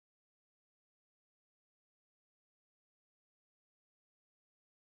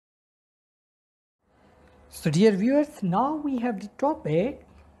So dear viewers, now we have the topic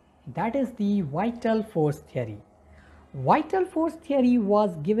that is the vital force theory. Vital force theory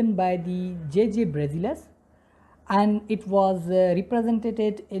was given by the J.J. Brazilius and it was represented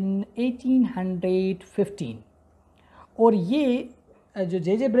in 1815. और ये जो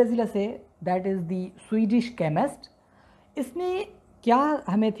J.J. Brazilius है that is the Swedish chemist, इसने क्या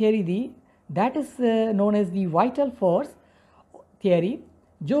हमें theory the that is known as the vital force theory.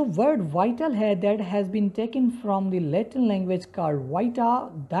 जो word vital है that has been taken from the Latin language called vita,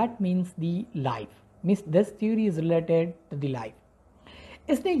 that means the life, means this theory is related to the life.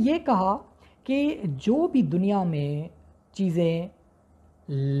 इसने ये कहा कि जो भी दुनिया में चीज़ें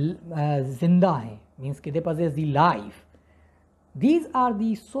जिंदा हैं, मीन्स कि दे possess the life, these are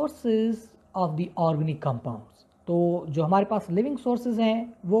the sources of the organic compounds. तो जो हमारे पास living sources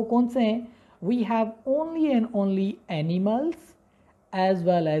हैं वो कौन से हैं? We have only and only animals as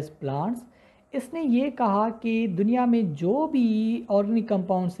well as plants. इसने ये कहा कि दुनिया में जो भी ऑर्गेनिक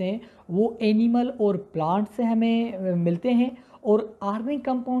कंपाउंड्स हैं वो एनिमल और प्लांट से हमें मिलते हैं. और ऑर्गेनिक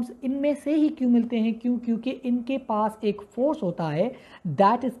कंपाउंड्स इनमें से ही क्यों मिलते हैं? क्योंकि इनके पास एक फोर्स होता है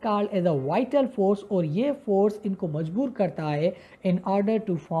that is called as a vital force, और ये फोर्स इनको मजबूर करता है in order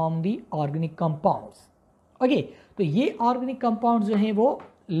to form the organic compounds. Okay, तो ये ऑर्गेनिक कंपाउंड्स जो हैं वो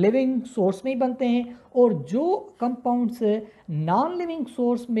लिविंग सोर्स में ही बनते हैं, और जो कंपाउंड्स नॉन लिविंग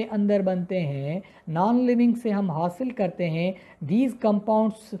सोर्स में अंदर बनते हैं, नॉन लिविंग से हम हासिल करते हैं, these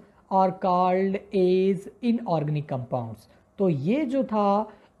compounds are called as inorganic compounds. तो ये जो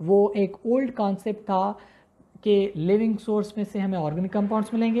था वो एक ओल्ड कॉन्सेप्ट था कि लिविंग सोर्स में से हमें ऑर्गेनिक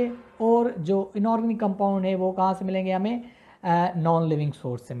कंपाउंड्स मिलेंगे और जो इनऑर्गेनिक कंपाउंड है वो कहाँ से मिलेंगे? हमें नॉन लिविंग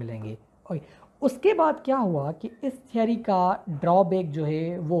सोर्स से मिलेंगे. उसके बाद क्या हुआ कि इस थियरी का ड्रॉबैक जो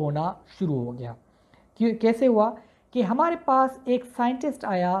है वो होना शुरू हो गया. कैसे हुआ कि हमारे पास एक साइंटिस्ट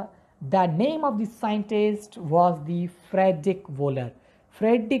आया, the name of the scientist was the Frederick volar.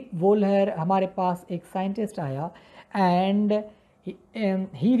 Frederick volar हमारे पास एक साइंटिस्ट आया and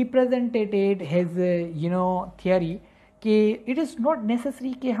he represented his theory कि इट इज़ नॉट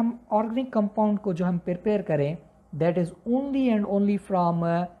नेसेसरी कि हम ऑर्गेनिक कंपाउंड को जो हम प्रिपेयर करें that is only and only from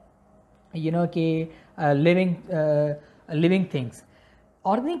living things.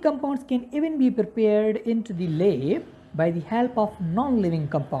 Organic compounds can even be prepared into the lab by the help of non-living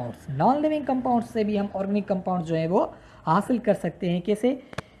compounds. Non-living compounds से भी हम organic compounds जो है वो हासिल कर सकते हैं. कैसे?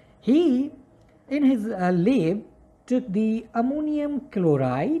 He in his lab took the ammonium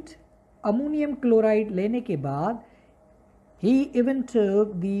chloride. Ammonium chloride लेने के बाद he even took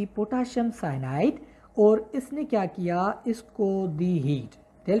the potassium cyanide, और इसने क्या किया? इसको दी हीट.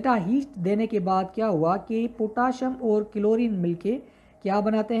 डेल्टा हीट देने के बाद क्या हुआ कि पोटाशियम और क्लोरीन मिलके क्या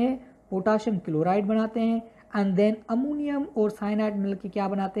बनाते हैं? पोटाशियम क्लोराइड बनाते हैं. एंड देन अमोनियम और साइनाइड मिलके क्या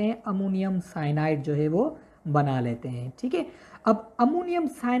बनाते हैं? अमोनियम साइनाइड जो है वो बना लेते हैं. ठीक है, अब अमोनियम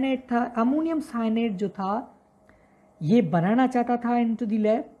साइनाइड था, अमोनियम साइनाइड जो था ये बनाना चाहता था इनटू द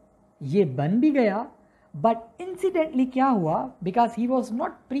लैब, ये बन भी गया. बट इंसिडेंटली क्या हुआ? Because he was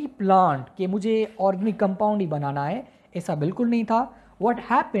not pre planned कि मुझे ऑर्गेनिक कंपाउंड ही बनाना है, ऐसा बिल्कुल नहीं था. व्हाट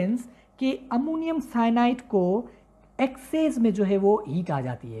हैपन्स कि अमोनियम साइनाइड को एक्सेस में जो है वो हीट आ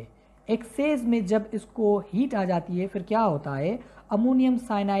जाती है. एक्सेस में जब इसको हीट आ जाती है फिर क्या होता है? अमोनियम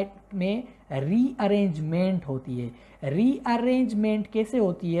साइनाइड में रीअरेंजमेंट होती है. रीअरेंजमेंट कैसे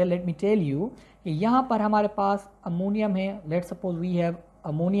होती है? लेट मी टेल यू कि यहाँ पर हमारे पास अमोनियम है. Let suppose we have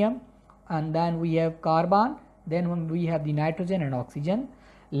ammonium and then we have carbon, then we have the nitrogen and oxygen.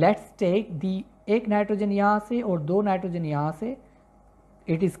 Let's take the एक नाइट्रोजन यहाँ से और दो नाइट्रोजन यहाँ से,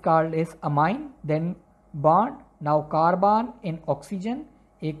 it is called as amine. Then bond, now carbon and oxygen,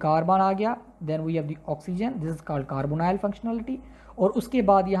 एक carbon आ गया, then we have the oxygen, this is called carbonyl functionality. और उसके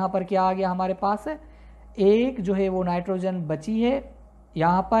बाद यहाँ पर क्या आ गया हमारे पास? एक जो है वो नाइट्रोजन बची है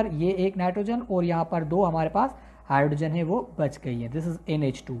यहाँ पर, ये एक नाइट्रोजन, और यहाँ पर दो हमारे पास हाइड्रोजन है वो बच गई है. This is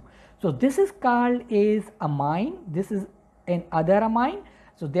NH2. so this is called as amine, this is an other amine.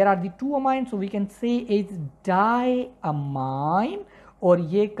 so there are the two amines, so we can say it's diamine, और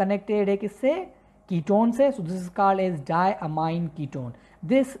ये कनेक्टेड है किससे? कीटोन से. So this is called as diamine ketone.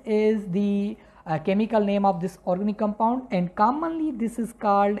 This is the chemical name of this organic compound, and commonly this is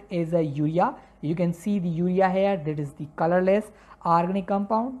called as a urea. You can see the urea here, that is the colorless organic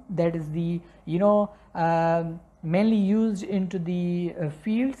compound, that is the mainly used into the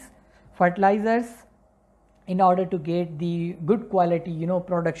fields, fertilizers, in order to get the good quality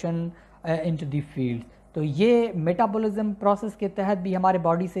production into the fields. तो ये metabolism process के तहत भी हमारे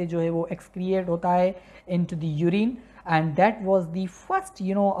body से जो है वो एक्सक्रिएट होता है into the urine, and that was the first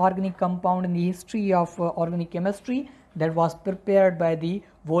organic compound in the history of organic chemistry that was prepared by the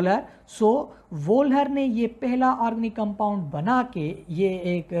volar. So volar ने ये पहला ऑर्गेनिक कंपाउंड बना के ये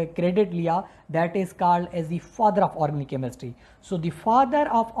एक क्रेडिट लिया, that is called as the father of organic chemistry. So the father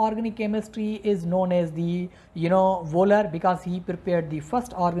of organic chemistry is known as the volar because he prepared the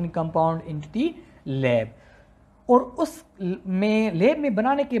first organic compound in the lab. और उस में lab में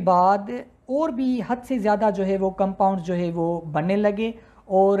बनाने के बाद और भी हद से ज़्यादा जो है वो कंपाउंड जो है वो बनने लगे,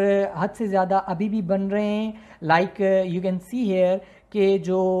 और हद से ज़्यादा अभी भी बन रहे हैं. Like you can see here कि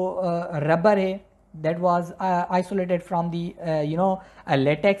जो रबर है that was isolated from the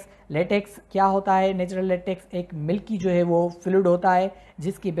latex. Latex क्या होता है? नेचुरल लेटेक्स एक मिल्की जो है वो फ्लूइड होता है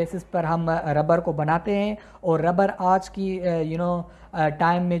जिसकी बेसिस पर हम रबर को बनाते हैं. और रबर आज की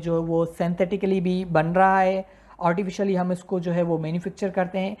टाइम में जो वो सिंथेटिकली भी बन रहा है, आर्टिफिशियली हम इसको जो है वो मैन्युफैक्चर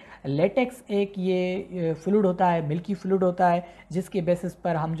करते हैं. लेटेक्स एक ये फ्लूइड होता है, मिल्की फ्लूइड होता है जिसके बेसिस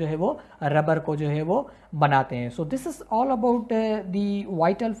पर हम जो है वो रबर को जो है वो बनाते हैं. So this is all about the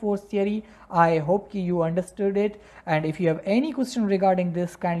vital force theory. I hope कि you understood it, and if you have any question regarding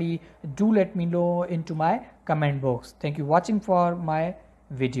this kindly do let me know in to my comment box. Thank you watching for my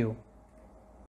video.